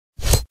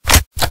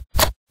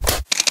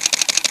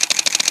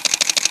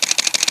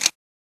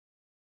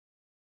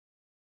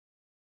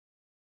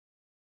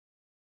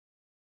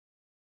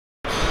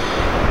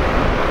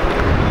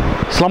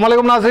अस्सलाम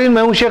वालेकुम नाज़रीन,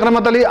 मैं हूं शेख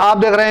रहमत अली। आप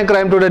देख रहे हैं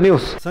crime today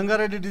news.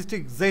 Sangareddy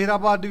district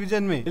Zaheerabad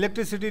division में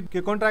इलेक्ट्रिसिटी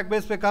के कॉन्ट्रैक्ट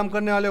बेस पे काम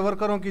करने वाले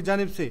वर्करों की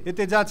जानिब से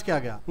एहतजाज किया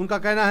गया। उनका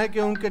कहना है कि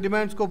उनके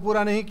डिमांड्स को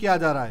पूरा नहीं किया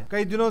जा रहा है।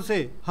 कई दिनों से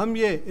हम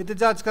ये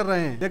एहतजाज कर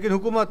रहे हैं, लेकिन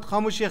हुकूमत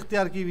खामोशी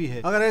इख्तियार की हुई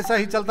है। अगर ऐसा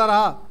ही चलता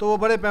रहा तो वो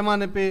बड़े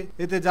पैमाने पे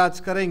एहतजाज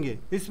करेंगे।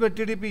 इसमें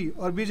टीडीपी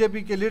और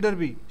बीजेपी के लीडर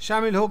भी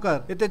शामिल होकर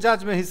एहतजाज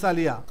में हिस्सा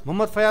लिया।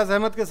 मोहम्मद फयाज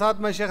अहमद के साथ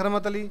मैं शेख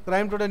रहमत Ali,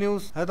 crime today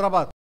news,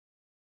 Hyderabad.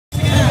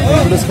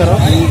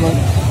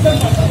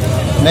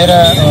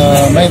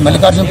 मैं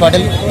मल्लिकार्जुन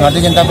पाटिल,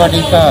 भारतीय जनता पार्टी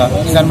का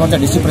किसान मोर्चा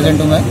डिस्ट्रिक्ट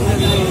प्रेसिडेंट हूँ। मैं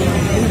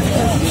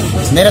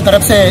मेरे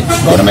तरफ से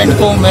गवर्नमेंट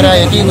को मेरा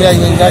एक ही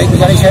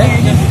गुजारिश है,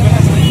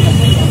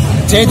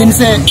 6 दिन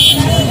से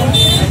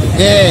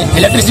ये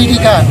इलेक्ट्रिसिटी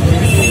का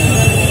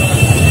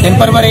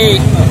टेम्पररी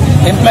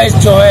एम्प्लॉइज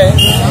जो है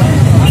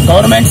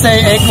गवर्नमेंट से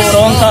एक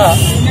लोगों का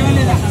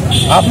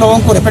आप लोगों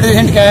को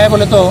रिप्रेजेंट किया है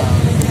बोले तो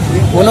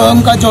वो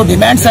लोगों का जो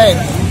डिमांड्स है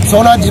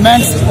 16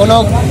 डिमांड्स वो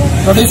लोग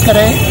प्रोड्यूस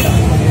करें।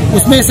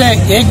 उसमें से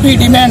एक भी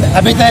डिमांड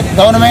अभी तक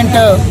गवर्नमेंट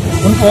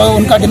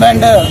उनका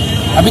डिमांड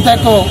अभी तक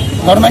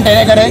गवर्नमेंट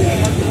नहीं करे।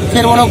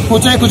 फिर वो लोग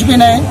पूछ रहे कुछ भी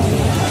नहीं।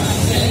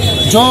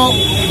 जो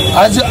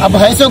आज अब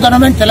है so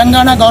government,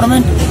 Telangana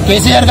government,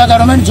 KCR का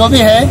गवर्नमेंट जो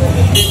भी है,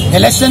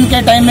 इलेक्शन के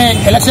टाइम में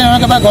इलेक्शन होने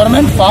के बाद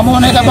गवर्नमेंट फॉर्म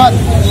होने के बाद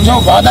जो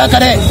वादा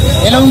करे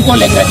ये लोगों को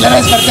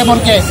रेगुलराइज करके बोल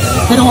के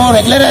फिर वो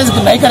रेगुलराइज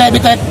नहीं करे।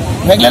 अभी तक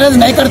रेगुलराइज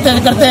नहीं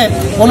करते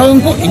वो लोगों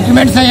को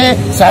इंक्रीमेंट से ये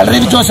सैलरी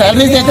जो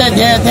सैलरी दे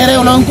रहे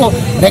वो लोगों को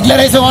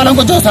रेगुलराइज वालों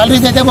को जो सैलरी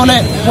देते बोले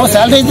वो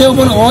सैलरी दे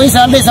वही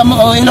सैलरी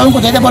इन लोगों को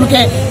देते बोल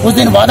के उस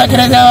दिन वादा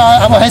करे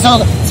अब है सो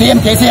सीएम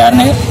केसीआर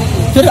ने।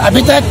 फिर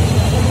अभी तक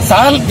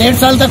साल 1.5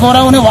 साल तक हो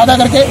रहा है उन्हें वादा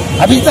करके,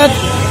 अभी तक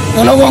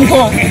वो लोगों को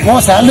वो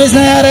सैलरीज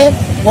नहीं आ रहे,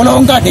 वो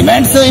लोगों का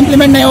डिमांड्स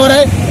इम्प्लीमेंट नहीं हो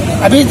रहे।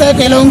 अभी तक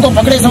ये लोगों को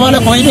पकड़े सवाल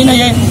कोई भी नहीं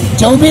है।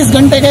 24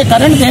 घंटे के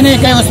करंट देने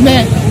के उसमें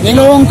ये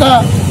लोगों का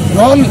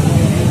रोल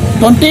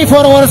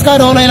 24 आवर्स का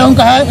रोल ये लोगों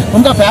का है।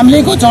 उनका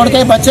फैमिली को छोड़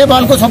के, बच्चे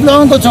बाल को, सब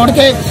लोगों को छोड़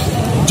के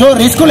जो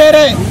रिस्क ले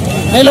रहे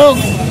ये लोग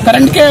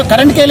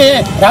करंट के लिए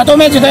रातों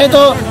में गए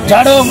तो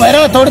झाड़ो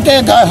वगैरह तोड़ के,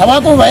 हवा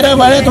को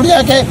वगैरह तोड़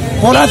जाके,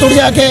 कोला तोड़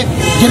जाके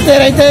गिरते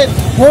रहते।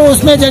 वो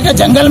उसमें जाके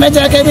जंगल में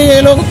जाके भी ये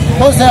लोग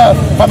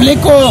पब्लिक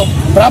को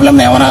प्रॉब्लम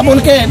नहीं होना बोल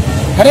के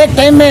हर एक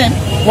टाइम में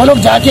वो लोग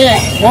जाके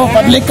वो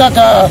पब्लिक का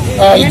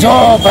जो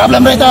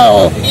प्रॉब्लम रहता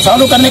है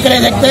सॉल्व करने के लिए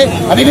देखते।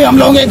 अभी भी हम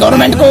लोग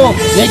गवर्नमेंट को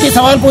एक ही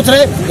सवाल पूछ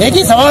रहे, एक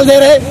ही सवाल दे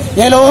रहे।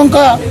 ये लोगों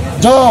का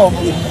जो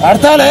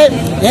हड़ताल है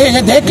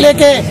ये देख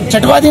लेके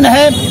 6वां दिन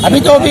है। अभी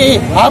तो भी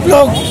आप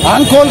लोग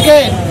आंख खोल के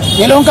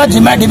ये लोगों का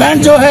डिमांड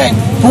जो है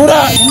पूरा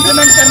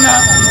इम्प्लीमेंट करना,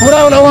 पूरा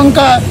लोगों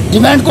का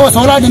डिमांड को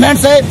 16 डिमांड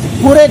से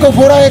पूरे को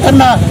पूरा ये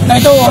करना,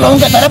 नहीं तो वो लोगों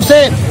की तरफ से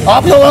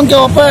आप लोगों के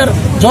ऊपर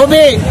जो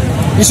भी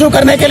इशू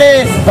करने के लिए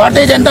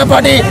भारतीय जनता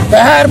पार्टी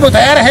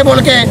तैयार है बोल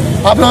के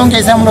आप लोगों के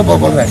हम लोग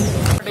बोल रहे हैं।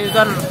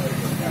 डिवीजन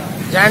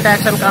జాయింట్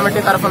యాక్షన్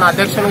కమిటీ తరఫున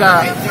అధ్యక్షునిగా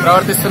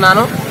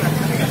ప్రవర్తిస్తున్నాను।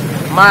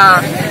 మా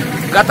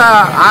గత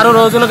 6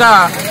 రోజులుగా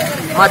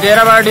మా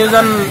జహీరాబాద్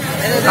డివిజన్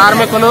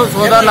కార్మికులు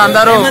సోదరులు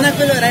అందరూ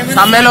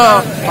సమ్మెలో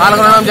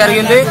పాల్గొనడం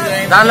జరిగింది।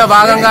 దానిలో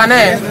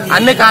భాగంగానే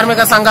అన్ని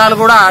కార్మిక సంఘాలు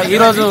కూడా ఈ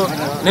రోజు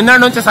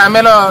నిన్నటి నుంచి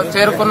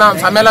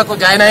సమ్మెలకు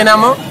జాయిన్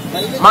అయినాము।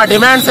 మా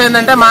డిమాండ్స్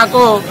ఏంటంటే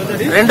మాకు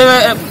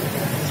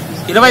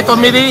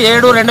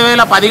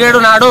 29/7/2017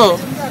 నాడు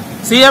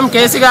సీఎం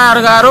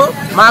కేసీఆర్ గారు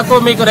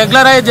మీకు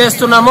రెగ్యులరైజ్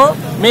చేస్తున్నాము,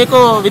 మీకు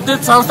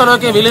విద్యుత్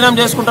సంస్థలోకి విలీనం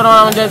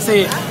చేసుకుంటున్నామని చెప్పి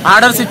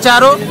ఆర్డర్స్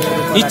ఇచ్చారు।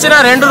 ఇచ్చిన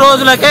 2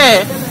 రోజులకే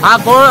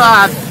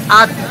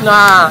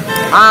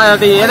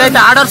ఏదైతే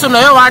ఆర్డర్స్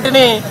ఉన్నాయో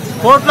వాటిని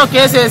కోర్టులో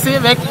కేసేసి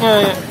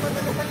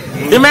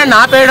డిమాండ్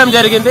ఆపేయడం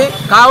జరిగింది।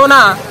 కావున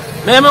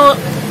మేము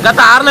గత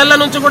 6 నెలల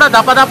నుంచి కూడా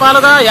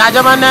దఫాదఫాలుగా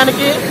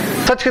యాజమాన్యానికి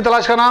सच की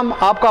तलाश का नाम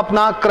आपका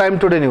अपना क्राइम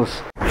टुडे न्यूज।